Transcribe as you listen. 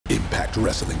Impact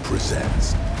Wrestling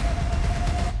presents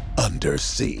Under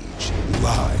Siege,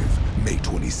 live May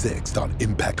 26th on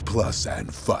Impact Plus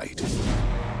and Fight.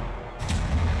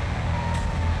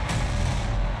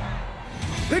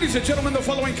 Ladies and gentlemen, the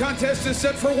following contest is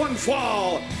set for one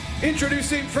fall.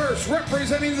 Introducing first,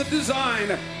 representing the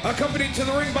design, accompanied to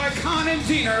the ring by Khan and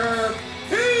Diener,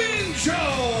 Angel!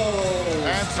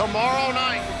 And tomorrow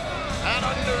night, at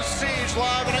Under Siege,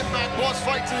 live on Impact Plus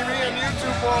Fight TV and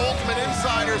YouTube for Ultimate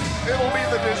Insiders, it will be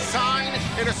the design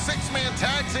in a six-man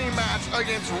tag team match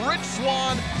against Rich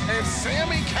Swann and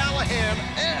Sami Callihan,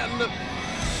 and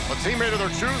a teammate of their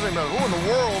choosing, but who in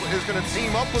the world is going to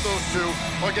team up with those two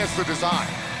against the design?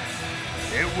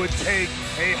 It would take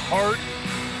a heart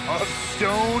of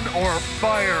stone or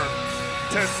fire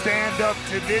to stand up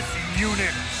to this unit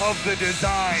of the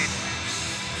design.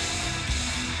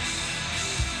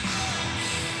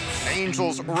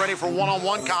 Angels ready for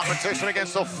one-on-one competition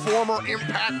against the former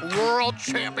Impact World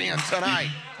Champion tonight.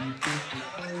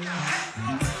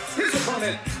 His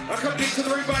opponent, accompanied to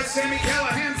the ring by Sami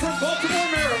Callihan from Baltimore,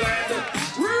 Maryland,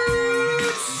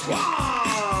 Rich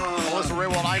Swann! Listen, Ray,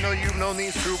 well, I know you've known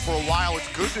these two for a while. It's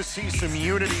good to see some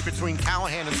unity between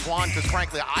Callihan and Swann, because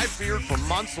frankly, I feared for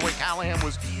months the way Callihan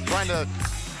was trying to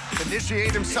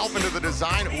initiate himself into the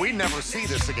design. We'd never see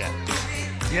this again.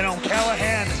 You know,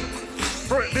 Callihan,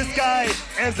 for this guy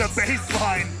as a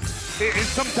baseline, is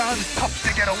sometimes tough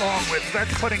to get along with.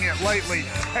 That's putting it lightly.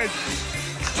 Has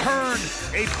turned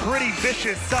a pretty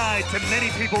vicious side to many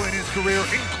people in his career,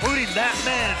 including that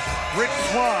man, Rich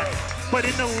Swann. But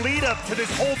in the lead up to this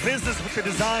whole business with the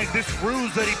design, this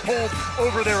ruse that he pulled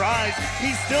over their eyes,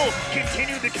 he still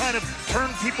continued to kind of turn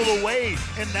people away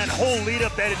in that whole lead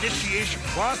up, that initiation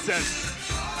process.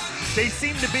 They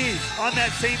seem to be on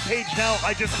that same page now.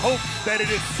 I just hope that it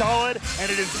is solid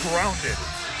and it is grounded.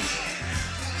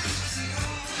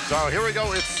 So here we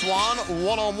go, it's Swann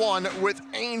one-on-one with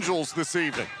Angels this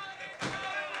evening.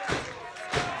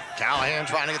 Callihan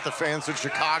trying to get the fans in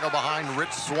Chicago behind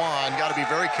Rich Swann. Got to be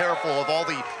very careful of all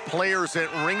the players at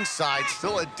ringside.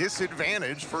 Still a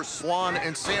disadvantage for Swann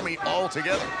and Sami all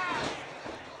together.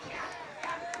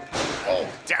 Oh,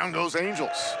 down goes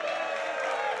Angels.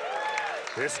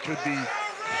 This could be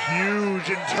huge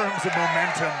in terms of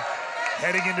momentum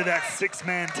heading into that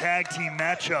six-man tag team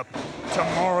matchup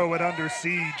tomorrow at Under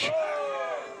Siege.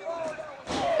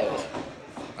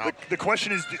 The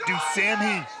question is, do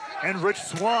Sami and Rich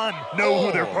Swann know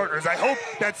who their partners? I hope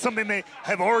that's something they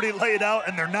have already laid out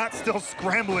and they're not still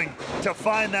scrambling to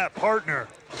find that partner.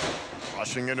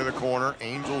 Rushing into the corner,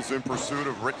 Angels in pursuit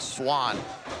of Rich Swann.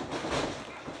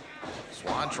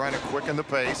 Swann trying to quicken the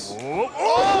pace.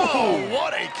 Oh,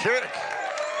 what a kick!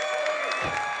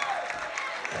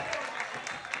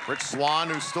 Rich Swann,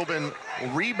 who's still been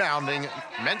rebounding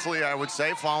mentally, I would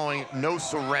say, following no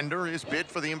surrender, his bid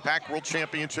for the Impact World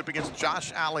Championship against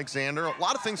Josh Alexander. A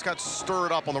lot of things got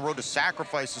stirred up on the road to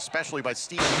sacrifice, especially by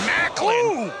Steve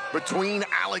Macklin between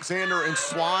Alexander and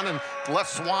Swann, and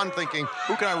left Swann thinking,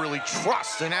 who can I really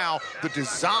trust? And now the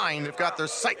design, they've got their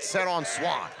sights set on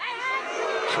Swann.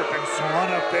 Tripping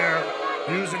Swann up there,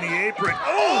 using the apron.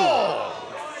 Oh!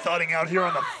 Thudding out here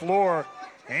on the floor.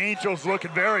 Angels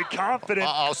looking very confident.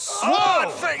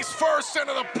 Swann face first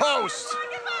into the post.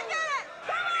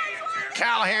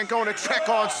 Callihan going to check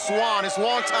on Swann, his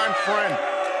longtime friend.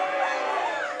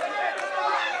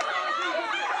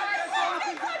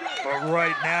 But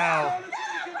right now,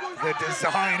 the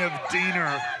design of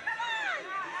Diener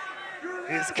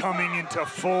is coming into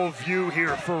full view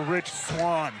here for Rich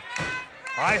Swann.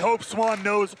 I hope Swann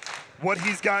knows what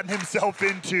he's gotten himself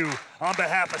into on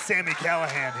behalf of Sami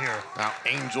Callihan here. Now,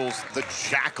 Angels, the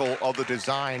jackal of the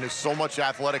design, is so much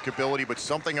athletic ability, but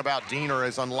something about Diener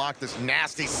has unlocked this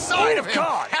nasty side of him.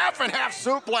 God. Half and half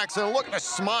suplex, and look at the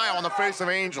smile on the face of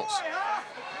Angels.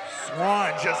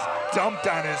 Swann just dumped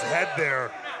on his head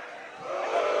there.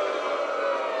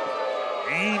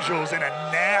 Angels in a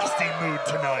nasty mood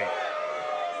tonight.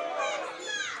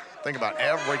 Think about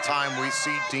every time we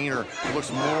see Diener, he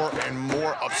looks more and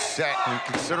more upset, and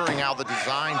considering how the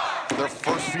design, their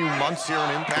first few months here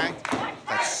in Impact,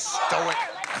 that stoic,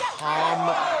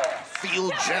 calm,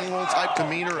 field general type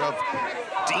demeanor of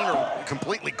Diener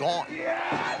completely gone.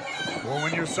 Well,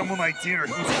 when you're someone like Diener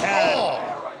who's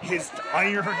had his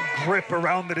iron grip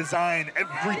around the design,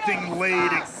 everything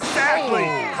laid exactly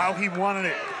how he wanted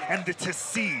it. And to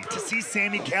see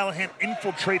Sami Callihan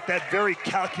infiltrate that very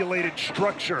calculated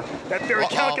structure, that very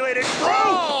calculated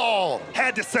groove,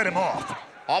 had to set him off.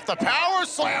 Off the power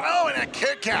slam, and a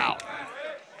kick out.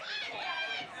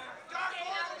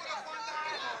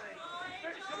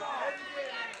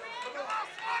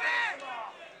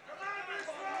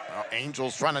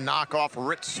 Angels trying to knock off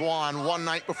Rich Swann one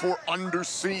night before Under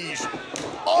Siege.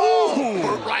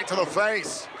 Oh, right to the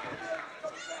face.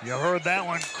 You heard that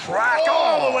one crack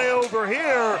all the way over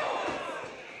here.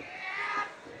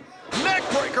 Neck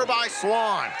breaker by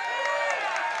Swann.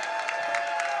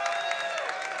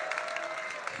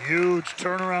 Huge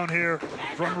turnaround here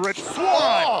from Rich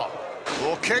Swann. Oh,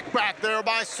 little kickback there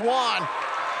by Swann.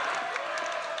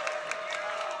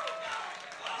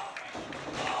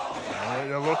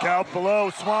 Look out below.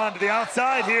 Swann to the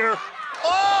outside here.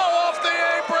 Oh, off the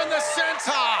apron, the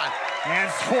senton.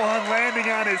 And Swann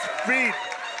landing on his feet.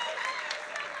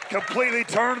 Completely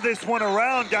turned this one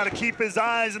around. Got to keep his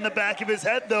eyes in the back of his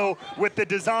head, though, with the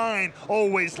design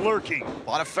always lurking. A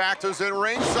lot of factors at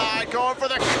ringside, going for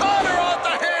the cutter off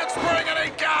the handspring, and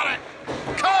he got it.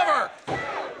 Cover.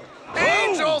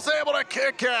 Angels able to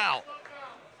kick out.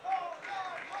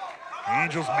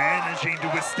 Angels managing to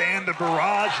withstand the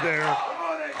barrage there.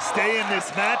 Stay in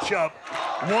this matchup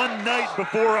one night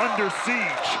before Under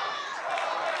Siege.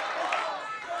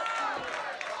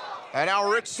 And now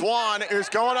Rich Swann is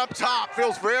going up top.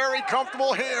 Feels very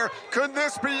comfortable here. Could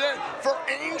this be it for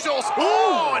Angels?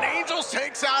 Oh, and Angels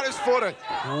takes out his footing.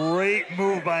 Great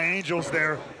move by Angels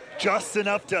there. Just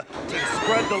enough to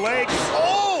spread the legs.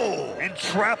 Oh! And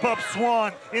trap up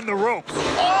Swann in the ropes.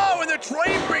 Oh, and the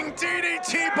draping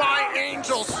DDT by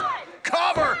Angels.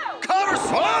 Cover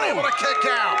Swann able to kick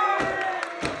out.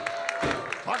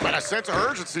 Talk about a sense of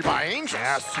urgency by Angels.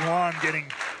 Yeah, Swann getting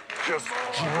just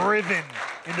driven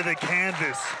into the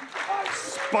canvas,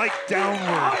 spiked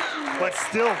downward, but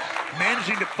still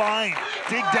managing to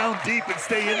dig down deep and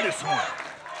stay in this one.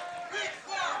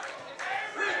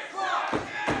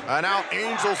 And now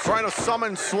Angels trying to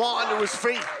summon Swann to his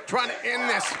feet, trying to end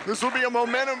this. This will be a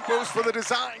momentum boost for the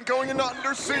design going into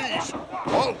Under Siege.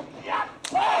 Oh.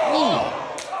 Oh.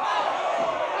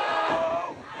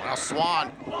 Now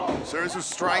Swann, series of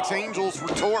strikes, Angels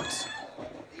retorts.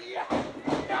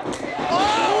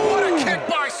 Oh, what a kick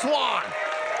by Swann!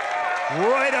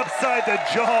 Right upside the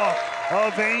jaw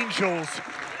of Angels.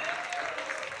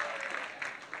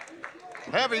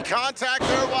 Heavy contact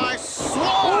there by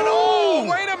Swann. Oh,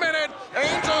 wait a minute.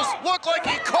 Angels look like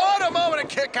he caught him. Oh, and a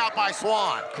kick out by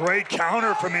Swann. Great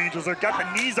counter from Angels. They got the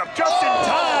knees up just in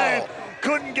time.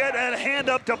 Couldn't get a hand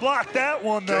up to block that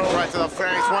one, though. Kick right to the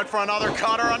face. Went for another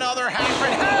cutter, another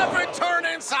half and turn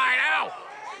inside out.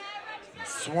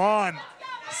 Swann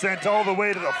sent all the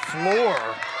way to the floor.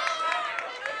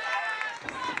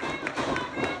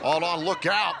 Hold on, look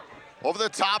out. Over the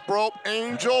top rope,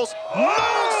 Angels.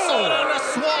 Moonsault on the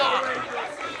Swann.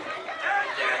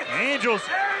 Angels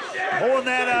pulling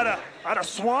that out of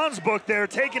Swann's book there,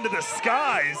 taken to the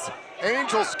skies.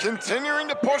 Angels continuing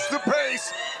to push the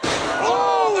pace.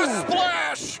 Oh, the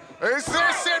splash. Is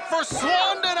this it for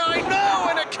Swann tonight? No,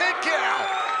 and a kick out.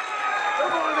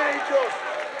 Come on, Angels.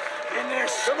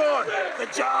 Finish. Come on. The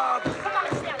job.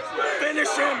 Finish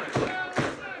him.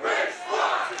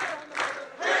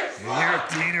 You hear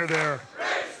Diener there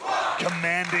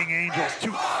commanding Angels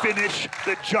to finish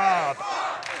the job.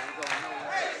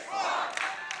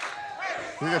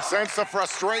 You can sense the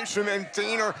frustration in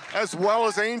Diener as well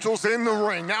as Angels in the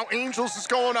ring. Now Angels is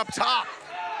going up top.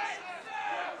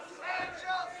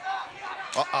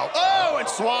 Uh-oh. Oh, and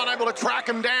Swann able to track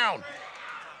him down.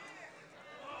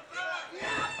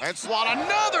 And Swann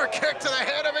another kick to the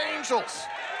head of Angels.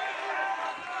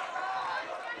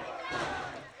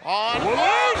 On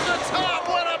the top,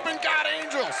 went up and got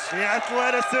Angels. The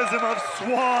athleticism of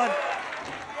Swann.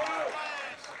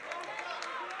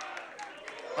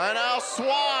 And now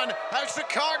Swann has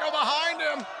Chicago behind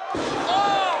him.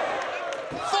 Oh,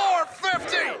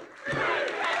 450.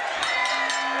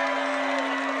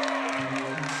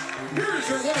 Here's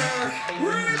your winner,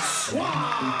 Rich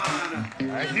Swann.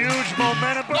 A huge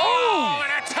momentum. Oh,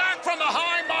 an attack from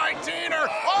behind by Diener.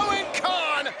 Owen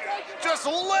Khan just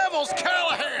levels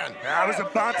Callihan. I was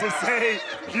about to say,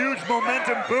 huge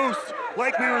momentum boost,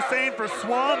 like we were saying for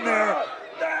Swann there.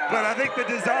 But I think the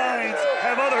designs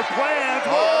have other plans.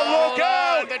 Oh, look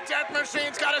out! The Death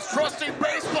Machine's got his trusty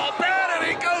baseball bat, and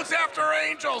he goes after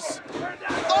Angels.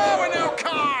 Oh, and now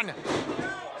Khan.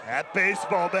 That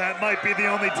baseball bat might be the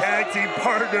only tag team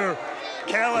partner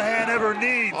Callihan ever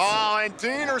needs. Oh, and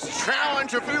Diener's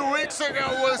challenge a few weeks ago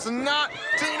was not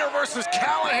Diener versus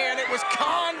Callihan, it was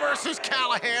Khan versus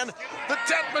Callihan. The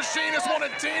Death Machine has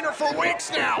wanted Diener for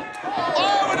weeks now.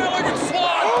 Oh, and now look at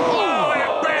Swann. Oh, and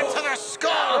a bat to the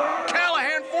skull.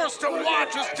 Callihan forced to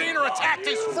watch as Diener attacked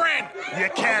his friend. You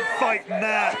can't fight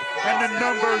math, and the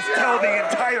numbers tell the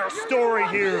entire story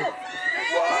here.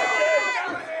 Watch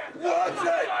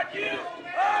it! Watch it!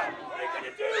 What are you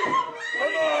gonna do?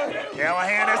 Come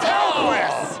Callihan is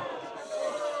helpless.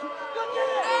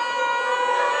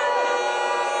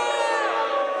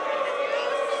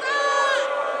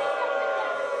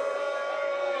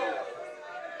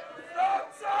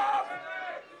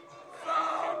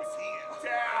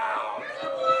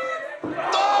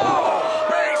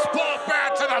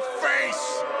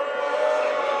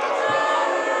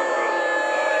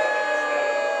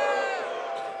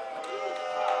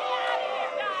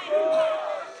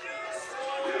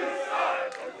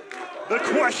 The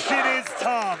question is,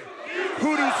 Tom,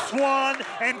 who do Swann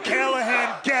and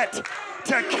Callihan get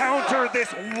to counter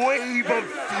this wave of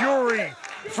fury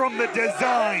from the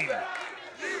design?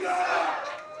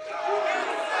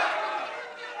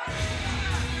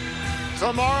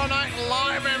 Tomorrow night,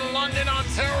 live in London,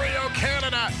 Ontario,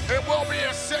 Canada, it will be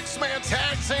a six-man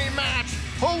tag team match.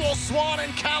 Who will Swann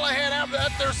and Callihan have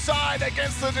at their side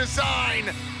against the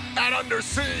design at Under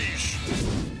Siege?